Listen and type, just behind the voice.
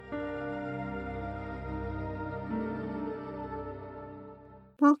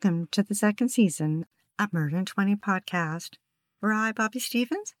Welcome to the second season of Murder in 20 podcast, where I, Bobby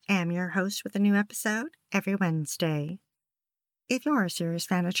Stevens, am your host with a new episode every Wednesday. If you're a serious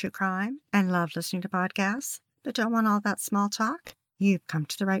fan of true crime and love listening to podcasts, but don't want all that small talk, you've come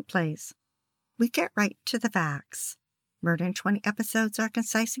to the right place. We get right to the facts. Murder in 20 episodes are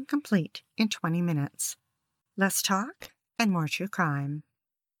concise and complete in 20 minutes. Less talk and more true crime.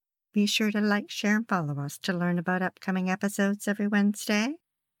 Be sure to like, share, and follow us to learn about upcoming episodes every Wednesday.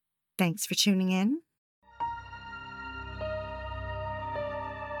 Thanks for tuning in.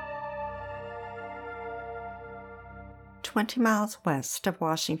 "20 miles west of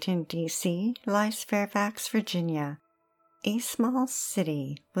Washington, D.C. lies Fairfax, Virginia, a small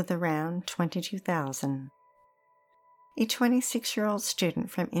city with around 22,000. A 26-year-old student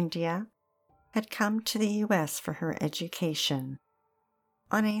from India had come to the U.S. for her education.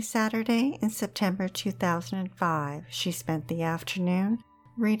 On a Saturday in September 2005, she spent the afternoon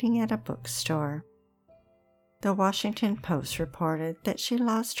reading at a bookstore. The Washington Post reported that she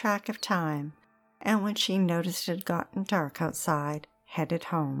lost track of time and when she noticed it had gotten dark outside, headed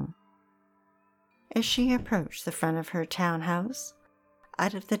home. As she approached the front of her townhouse,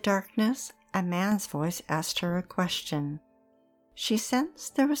 out of the darkness, a man's voice asked her a question. She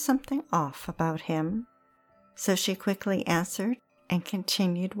sensed there was something off about him, so she quickly answered and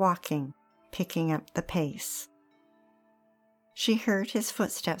continued walking, picking up the pace. She heard his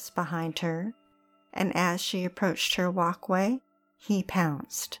footsteps behind her, and as she approached her walkway, he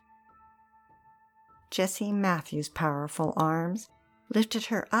pounced. Jesse Matthews' powerful arms lifted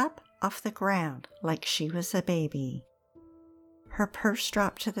her up off the ground like she was a baby. Her purse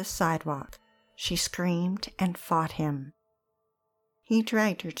dropped to the sidewalk. She screamed and fought him. He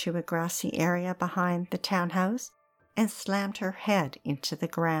dragged her to a grassy area behind the townhouse and slammed her head into the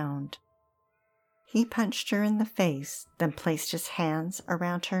ground. He punched her in the face, then placed his hands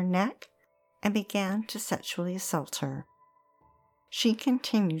around her neck and began to sexually assault her. She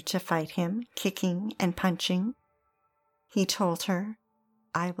continued to fight him, kicking and punching. He told her,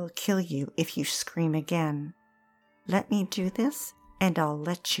 "I will kill you if you scream again. Let me do this and I'll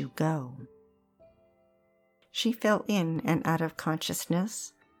let you go." She fell in and out of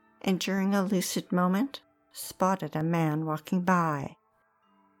consciousness, and during a lucid moment, spotted a man walking by.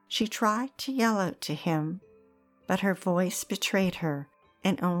 She tried to yell out to him, but her voice betrayed her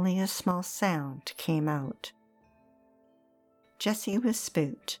and only a small sound came out. Jesse was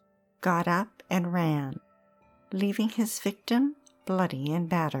spooked, got up and ran, leaving his victim bloody and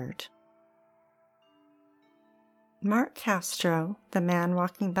battered. Mark Castro, the man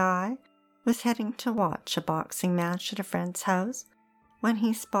walking by, was heading to watch a boxing match at a friend's house when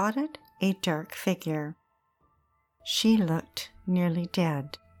he spotted a dark figure. She looked nearly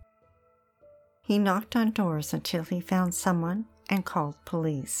dead. He knocked on doors until he found someone and called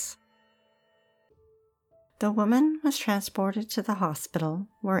police. The woman was transported to the hospital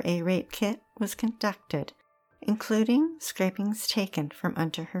where a rape kit was conducted, including scrapings taken from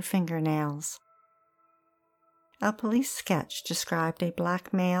under her fingernails. A police sketch described a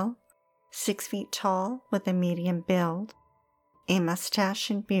black male, 6 feet tall with a medium build, a mustache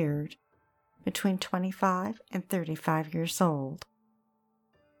and beard, between 25 and 35 years old.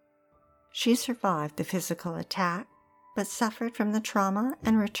 She survived the physical attack, but suffered from the trauma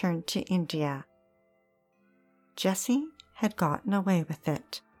and returned to India. Jesse had gotten away with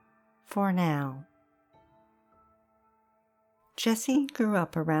it, for now. Jesse grew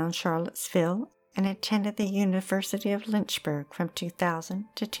up around Charlottesville and attended the University of Lynchburg from 2000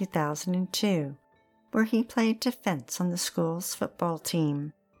 to 2002, where he played defense on the school's football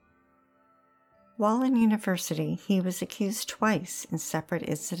team. While in university, he was accused twice in separate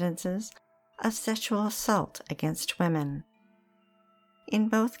incidences of sexual assault against women. In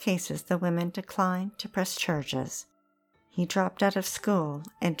both cases, the women declined to press charges. He dropped out of school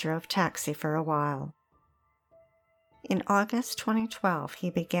and drove taxi for a while. In August 2012, he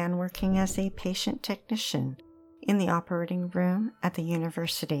began working as a patient technician in the operating room at the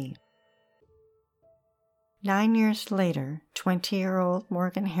university. 9 years later, 20-year-old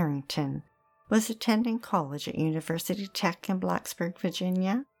Morgan Harrington was attending college at University Tech in Blacksburg,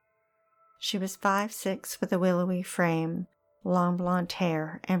 Virginia. She was 5'6" with a willowy frame, long blonde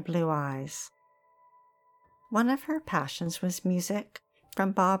hair, and blue eyes. One of her passions was music.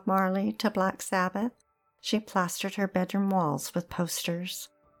 From Bob Marley to Black Sabbath, she plastered her bedroom walls with posters.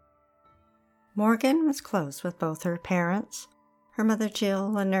 Morgan was close with both her parents, her mother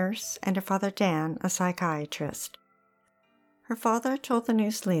Jill, a nurse, and her father Dan, a psychiatrist. Her father told the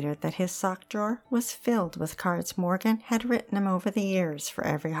news leader that his sock drawer was filled with cards Morgan had written him over the years for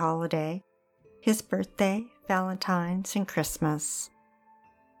every holiday, his birthday, Valentine's, and Christmas.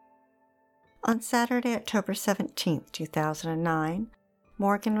 On Saturday, October 17, 2009,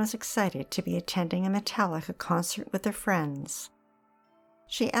 Morgan was excited to be attending a Metallica concert with her friends.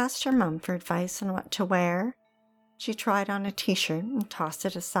 She asked her mom for advice on what to wear. She tried on a t-shirt and tossed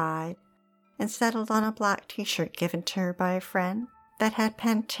it aside, and settled on a black t-shirt given to her by a friend that had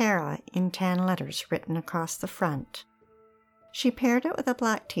Pantera in tan letters written across the front. She paired it with a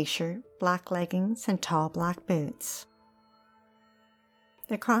black t-shirt, black leggings, and tall black boots.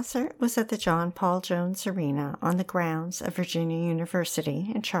 The concert was at the John Paul Jones Arena on the grounds of Virginia University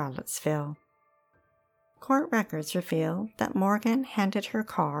in Charlottesville. Court records reveal that Morgan handed her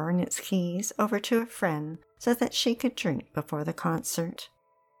car and its keys over to a friend so that she could drink before the concert.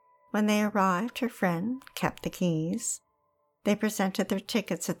 When they arrived, her friend kept the keys. They presented their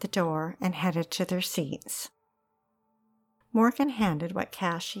tickets at the door and headed to their seats. Morgan handed what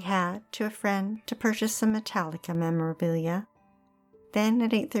cash she had to a friend to purchase some Metallica memorabilia. Then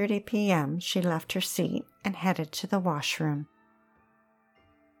at 8:30 p.m., she left her seat and headed to the washroom.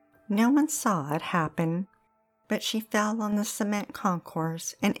 No one saw it happen, but she fell on the cement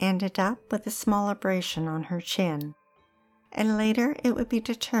concourse and ended up with a small abrasion on her chin. And later it would be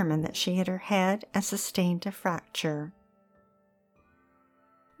determined that she hit her head and sustained a fracture.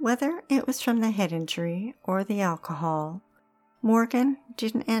 Whether it was from the head injury or the alcohol, Morgan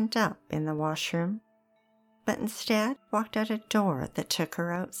didn't end up in the washroom, but instead walked out a door that took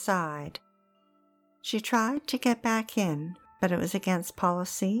her outside. She tried to get back in, but it was against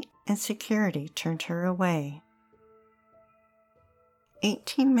policy and security turned her away.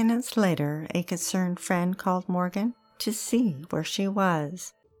 18 minutes later, a concerned friend called Morgan to see where she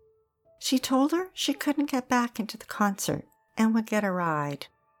was. She told her she couldn't get back into the concert and would get a ride.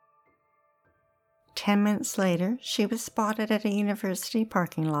 10 minutes later, she was spotted at a university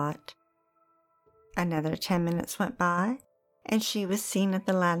parking lot. Another 10 minutes went by, and she was seen at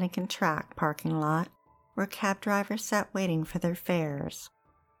the Lanigan Track parking lot, where cab drivers sat waiting for their fares.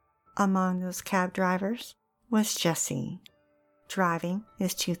 Among those cab drivers was Jesse, driving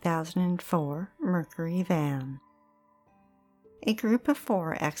his 2004 Mercury van. A group of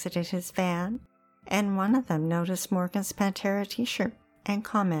 4 exited his van, and one of them noticed Morgan's Pantera t-shirt and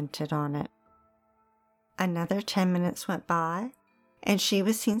commented on it. Another 10 minutes went by, and she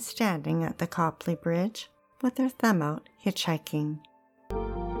was seen standing at the Copley Bridge with her thumb out hitchhiking.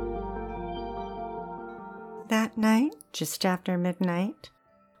 That night, just after midnight,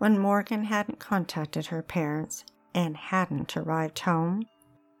 when Morgan hadn't contacted her parents and hadn't arrived home,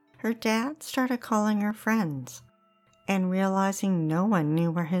 her dad started calling her friends, and realizing no one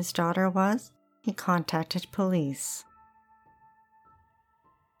knew where his daughter was, he contacted police.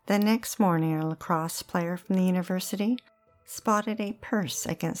 The next morning, a lacrosse player from the university spotted a purse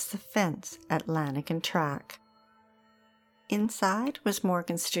against the fence at Lanigan Track. Inside was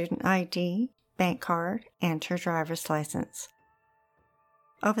Morgan's student ID, bank card, and her driver's license.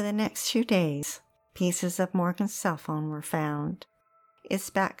 Over the next 2 days, pieces of Morgan's cell phone were found. Its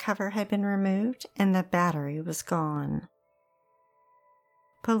back cover had been removed and the battery was gone.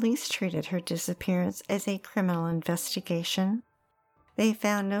 Police treated her disappearance as a criminal investigation. They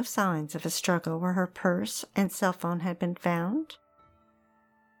found no signs of a struggle where her purse and cell phone had been found.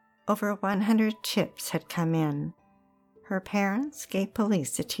 Over 100 tips had come in. Her parents gave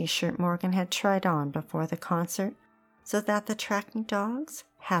police the t-shirt Morgan had tried on before the concert so that the tracking dogs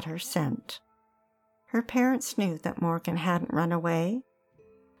had her scent. Her parents knew that Morgan hadn't run away.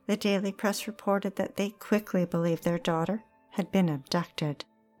 The Daily Press reported that they quickly believed their daughter had been abducted.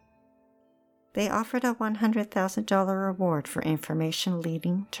 They offered a $100,000 reward for information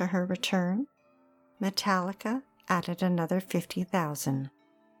leading to her return. Metallica added another $50,000.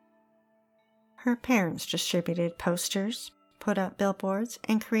 Her parents distributed posters, put up billboards,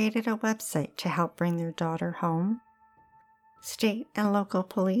 and created a website to help bring their daughter home. State and local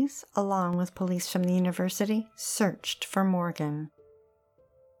police, along with police from the university, searched for Morgan.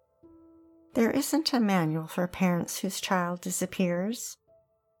 There isn't a manual for parents whose child disappears.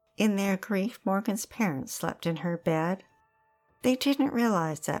 In their grief, Morgan's parents slept in her bed. They didn't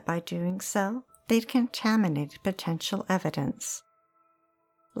realize that by doing so, they'd contaminated potential evidence.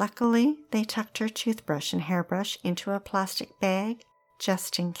 Luckily, they tucked her toothbrush and hairbrush into a plastic bag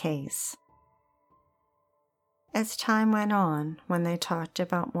just in case. As time went on, when they talked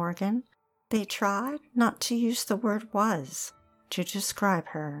about Morgan, they tried not to use the word "was" to describe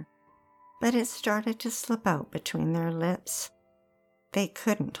her, but it started to slip out between their lips. They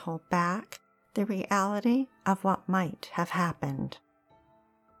couldn't hold back the reality of what might have happened.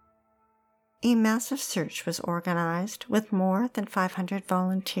 A massive search was organized with more than 500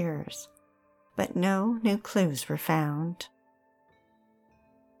 volunteers, but no new clues were found.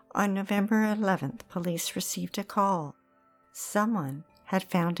 On November 11th, police received a call. Someone had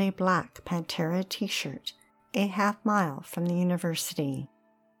found a black Pantera t-shirt a half-mile from the university.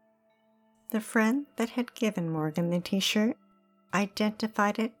 The friend that had given Morgan the t-shirt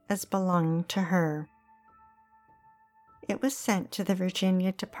identified it as belonging to her. It was sent to the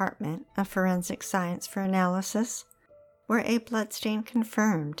Virginia Department of Forensic Science for analysis, where a bloodstain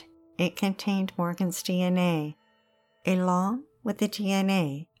confirmed it contained Morgan's DNA, along with the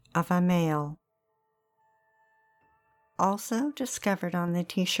DNA of a male. Also discovered on the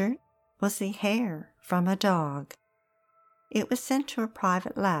t-shirt was the hair from a dog. It was sent to a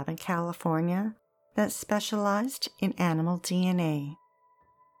private lab in California that specialized in animal DNA.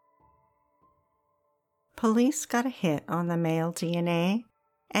 Police got a hit on the male DNA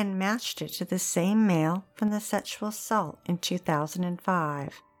and matched it to the same male from the sexual assault in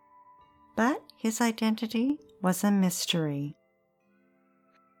 2005. But his identity was a mystery.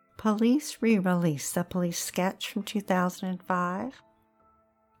 Police re-released the police sketch from 2005.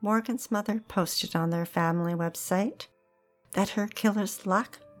 Morgan's mother posted on their family website that her killer's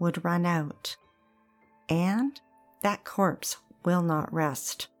luck would run out, and that corpse will not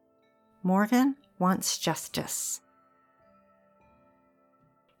rest. Morgan wants justice.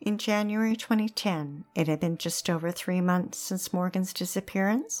 In January 2010, it had been just over 3 months since Morgan's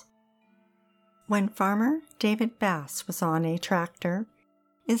disappearance, when farmer David Bass was on a tractor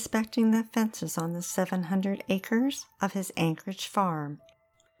inspecting the fences on the 700 acres of his Anchorage farm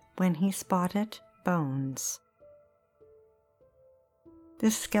when he spotted bones. The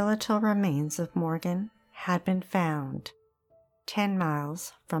skeletal remains of Morgan had been found 10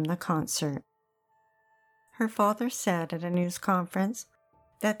 miles from the concert. Her father said at a news conference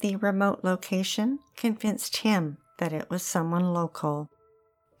that the remote location convinced him that it was someone local,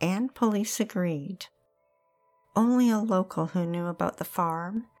 and police agreed. Only a local who knew about the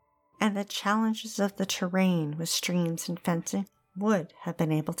farm and the challenges of the terrain with streams and fencing would have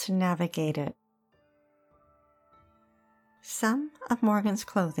been able to navigate it. Some of Morgan's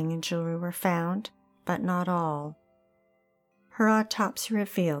clothing and jewelry were found, but not all. Her autopsy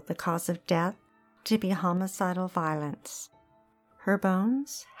revealed the cause of death to be homicidal violence. Her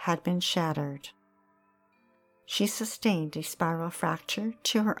bones had been shattered. She sustained a spiral fracture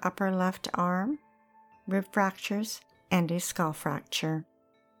to her upper left arm, rib fractures, and a skull fracture.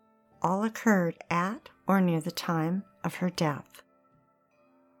 All occurred at or near the time of her death.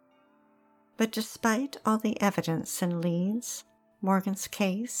 But despite all the evidence and leads, Morgan's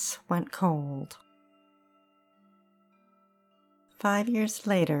case went cold. 5 years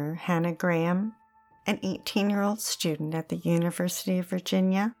later, Hannah Graham, an 18-year-old student at the University of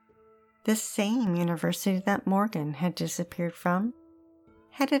Virginia, the same university that Morgan had disappeared from,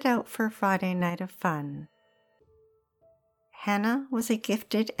 headed out for a Friday night of fun. Hannah was a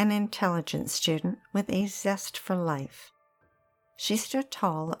gifted and intelligent student with a zest for life. She stood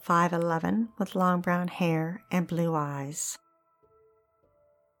tall at 5'11" with long brown hair and blue eyes.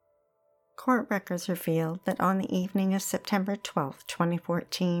 Court records revealed that on the evening of September 12,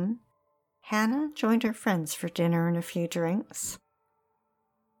 2014, Hannah joined her friends for dinner and a few drinks.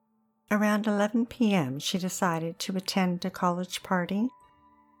 Around 11 p.m., she decided to attend a college party.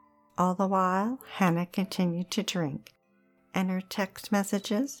 All the while, Hannah continued to drink, and her text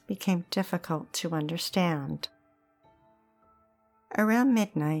messages became difficult to understand. Around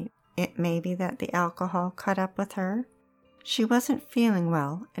midnight, it may be that the alcohol caught up with her. She wasn't feeling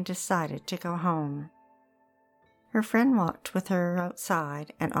well and decided to go home. Her friend walked with her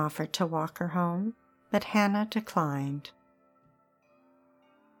outside and offered to walk her home, but Hannah declined.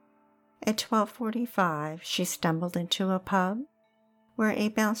 At 12:45, she stumbled into a pub where a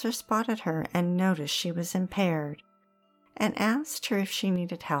bouncer spotted her and noticed she was impaired and asked her if she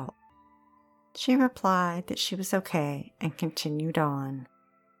needed help. She replied that she was okay and continued on.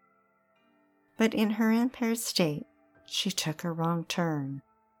 But in her impaired state, she took a wrong turn.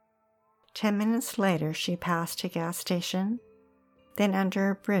 10 minutes later, she passed a gas station, then under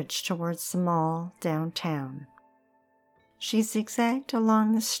a bridge towards the mall downtown. She zigzagged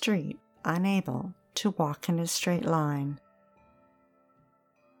along the street, unable to walk in a straight line.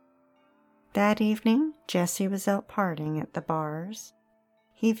 That evening, Jesse was out partying at the bars.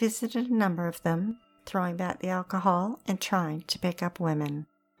 He visited a number of them, throwing back the alcohol and trying to pick up women.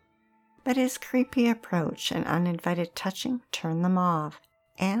 But his creepy approach and uninvited touching turned them off,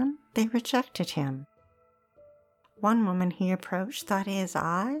 and they rejected him. One woman he approached thought his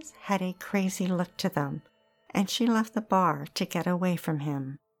eyes had a crazy look to them, and she left the bar to get away from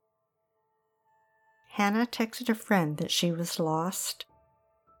him. Hannah texted a friend that she was lost,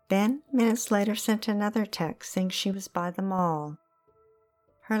 then minutes later sent another text saying she was by the mall.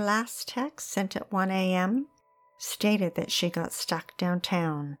 Her last text, sent at 1 a.m., stated that she got stuck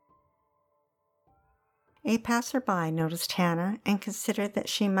downtown. A passerby noticed Hannah and considered that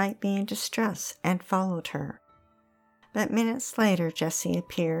she might be in distress and followed her. But minutes later, Jesse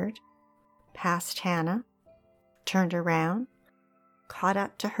appeared, passed Hannah, turned around, caught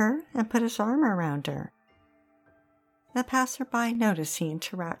up to her, and put his arm around her. The passerby noticed the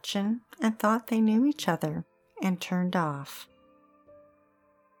interaction and thought they knew each other and turned off.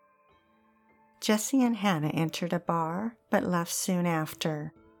 Jesse and Hannah entered a bar but left soon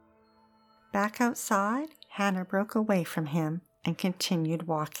after. Back outside, Hannah broke away from him and continued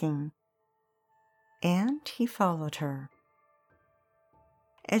walking. And he followed her.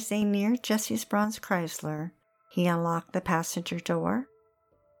 As they neared Jesse's bronze Chrysler, he unlocked the passenger door.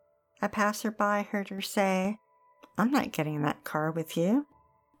 A passerby heard her say, "I'm not getting in that car with you.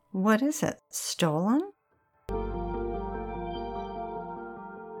 What is it, stolen?"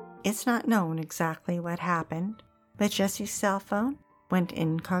 It's not known exactly what happened, but Jesse's cell phone went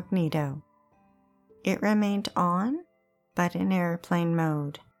incognito. It remained on, but in airplane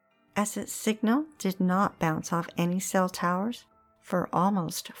mode, as its signal did not bounce off any cell towers for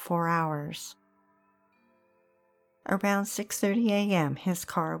almost 4 hours. Around 6:30 a.m., his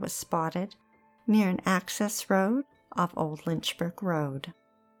car was spotted near an access road off Old Lynchburg Road.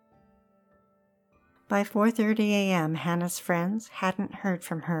 By 4:30 a.m., Hannah's friends hadn't heard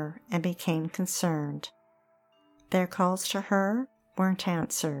from her and became concerned. Their calls to her weren't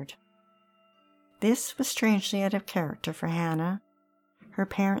answered. This was strangely out of character for Hannah. Her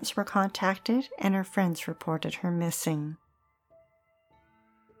parents were contacted and her friends reported her missing.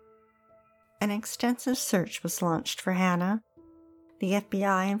 An extensive search was launched for Hannah. The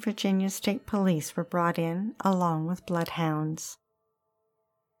FBI and Virginia State Police were brought in along with bloodhounds.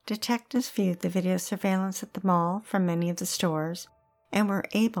 Detectives viewed the video surveillance at the mall from many of the stores and were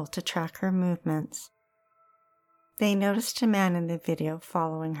able to track her movements. They noticed a man in the video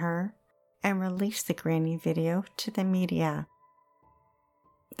following her and released the grainy video to the media.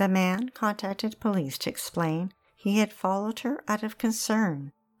 The man contacted police to explain he had followed her out of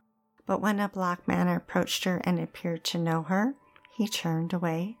concern, but when a black man approached her and appeared to know her, he turned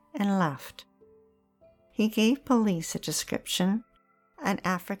away and left. He gave police a description: an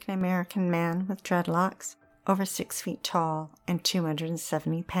African-American man with dreadlocks, over 6 feet tall and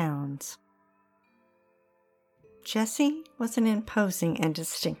 270 pounds. Jesse was an imposing and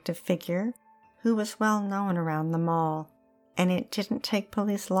distinctive figure who was well known around the mall, and it didn't take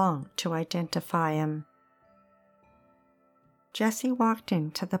police long to identify him. Jesse walked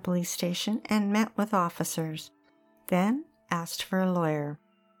into the police station and met with officers, then asked for a lawyer.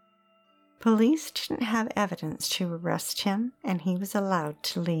 Police didn't have evidence to arrest him, and he was allowed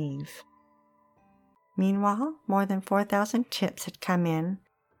to leave. Meanwhile, more than 4,000 tips had come in,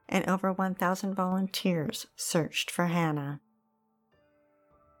 and over 1,000 volunteers searched for Hannah.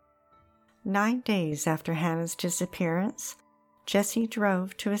 9 days after Hannah's disappearance, Jesse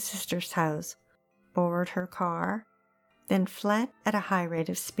drove to his sister's house, borrowed her car, then fled at a high rate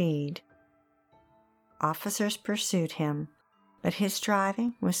of speed. Officers pursued him, but his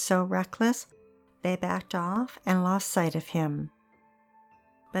driving was so reckless they backed off and lost sight of him.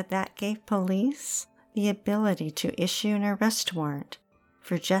 But that gave police the ability to issue an arrest warrant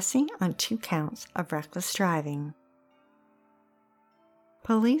for Jesse on 2 counts of reckless driving.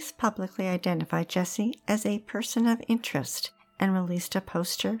 Police publicly identified Jesse as a person of interest and released a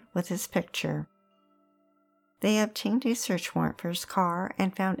poster with his picture. They obtained a search warrant for his car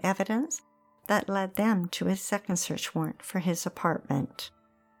and found evidence that led them to a second search warrant for his apartment.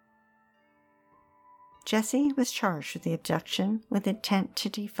 Jesse was charged with the abduction with intent to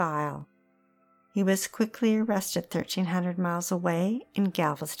defile. He was quickly arrested 1,300 miles away in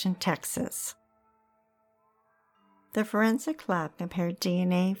Galveston, Texas. The forensic lab compared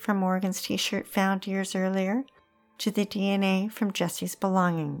DNA from Morgan's t-shirt found years earlier to the DNA from Jesse's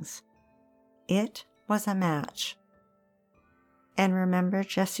belongings. It was a match. And remember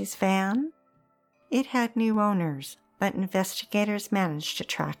Jesse's van? It had new owners, but investigators managed to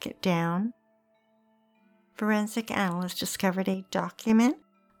track it down. Forensic analysts discovered a document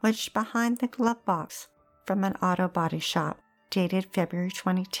wedged behind the glove box from an auto body shop dated February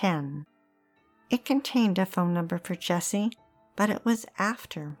 2010. It contained a phone number for Jesse, but it was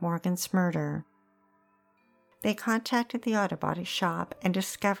after Morgan's murder. They contacted the auto body shop and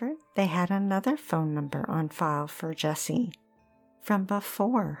discovered they had another phone number on file for Jesse from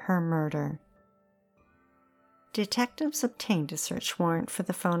before her murder. Detectives obtained a search warrant for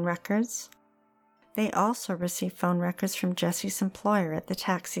the phone records. They also received phone records from Jesse's employer at the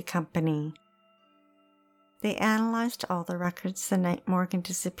taxi company. They analyzed all the records the night Morgan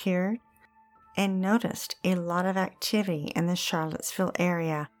disappeared and noticed a lot of activity in the Charlottesville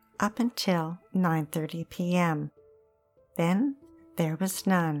area up until 9:30 p.m. Then there was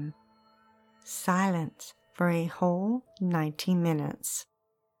none. Silence for a whole 90 minutes.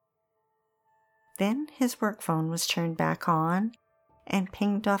 Then his work phone was turned back on and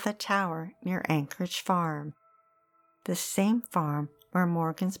pinged off a tower near Anchorage Farm, the same farm where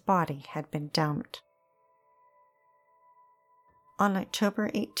Morgan's body had been dumped. On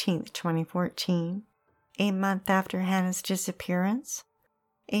October 18, 2014, a month after Hannah's disappearance,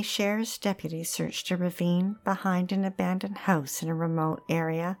 a sheriff's deputy searched a ravine behind an abandoned house in a remote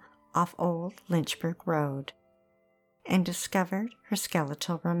area off Old Lynchburg Road and discovered her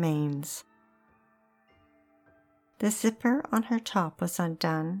skeletal remains. The zipper on her top was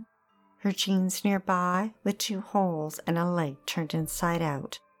undone, her jeans nearby with 2 holes and a leg turned inside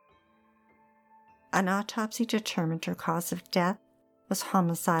out. An autopsy determined her cause of death was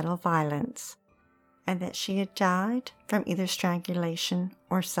homicidal violence, and that she had died from either strangulation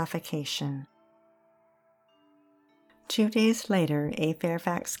or suffocation. 2 days later, a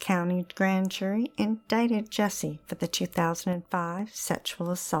Fairfax County grand jury indicted Jessie for the 2005 sexual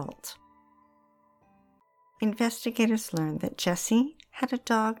assault. Investigators learned that Jessie had a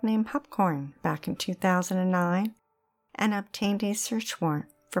dog named Popcorn back in 2009 and obtained a search warrant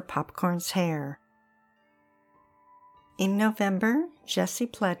for Popcorn's hair. In November, Jessie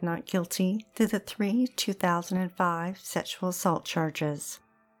pled not guilty to the 3 2005 sexual assault charges.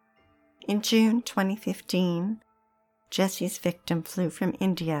 In June 2015, Jessie's victim flew from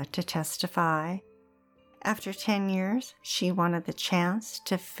India to testify. After 10 years, she wanted the chance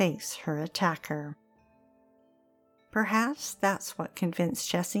to face her attacker. Perhaps that's what convinced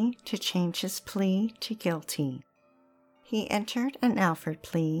Jessie to change his plea to guilty. He entered an Alford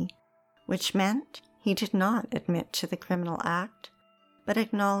plea, which meant he did not admit to the criminal act, but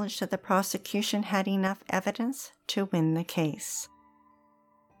acknowledged that the prosecution had enough evidence to win the case.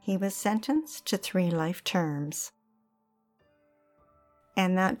 He was sentenced to 3 life terms.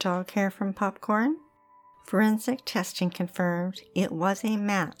 And that dog hair from Popcorn? Forensic testing confirmed it was a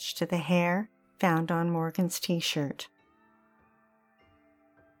match to the hair found on Morgan's t-shirt.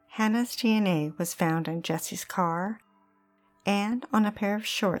 Hannah's DNA was found on Jessie's car and on a pair of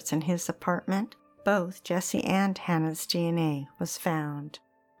shorts in his apartment. Both Jessie and Hannah's DNA was found.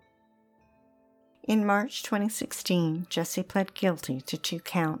 In March 2016, Jessie pled guilty to 2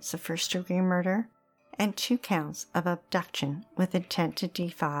 counts of first-degree murder and 2 counts of abduction with intent to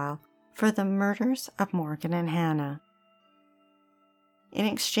defile for the murders of Morgan and Hannah. In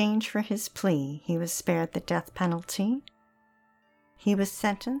exchange for his plea, he was spared the death penalty. He was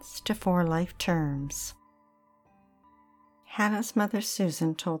sentenced to 4 life terms. Hannah's mother,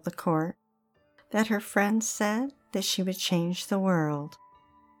 Susan, told the court that her friends said that she would change the world,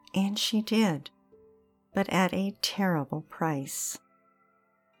 and she did, but at a terrible price.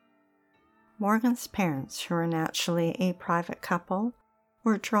 Morgan's parents, who were naturally a private couple,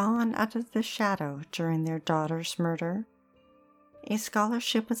 were drawn out of the shadow during their daughter's murder. A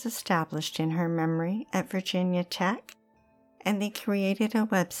scholarship was established in her memory at Virginia Tech, and they created a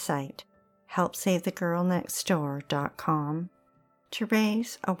website, HelpSaveTheGirlNextDoor.com, to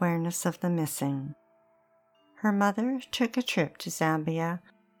raise awareness of the missing. Her mother took a trip to Zambia,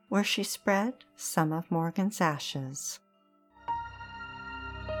 where she spread some of Morgan's ashes.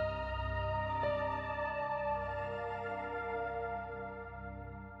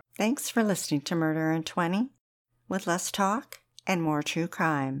 Thanks for listening to Murder in 20, with less talk and more true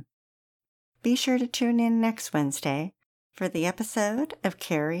crime. Be sure to tune in next Wednesday for the episode of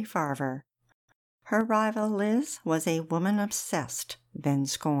Carrie Farver. Her rival Liz was a woman obsessed, then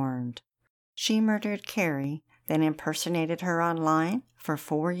scorned. She murdered Carrie, then impersonated her online for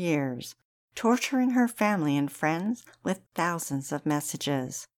 4 years, torturing her family and friends with thousands of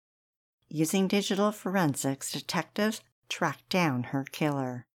messages. Using digital forensics, detectives tracked down her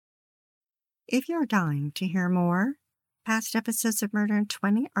killer. If you're dying to hear more, past episodes of Murder in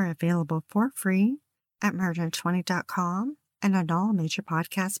 20 are available for free at murderin20.com and on all major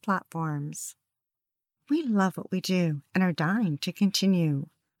podcast platforms. We love what we do and are dying to continue.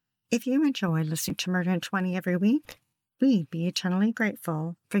 If you enjoy listening to Murder in 20 every week, we'd be eternally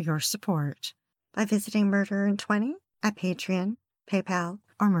grateful for your support by visiting Murder in 20 at Patreon, PayPal,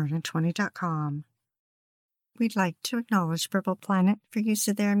 or murderin20.com. We'd like to acknowledge Purple Planet for use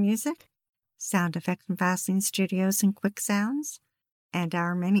of their music, sound effects from Vaseline Studios and Quick Sounds, and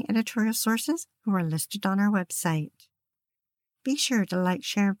our many editorial sources who are listed on our website. Be sure to like,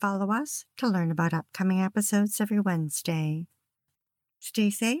 share, and follow us to learn about upcoming episodes every Wednesday.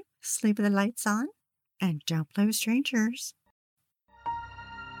 Stay safe, sleep with the lights on, And don't play with strangers.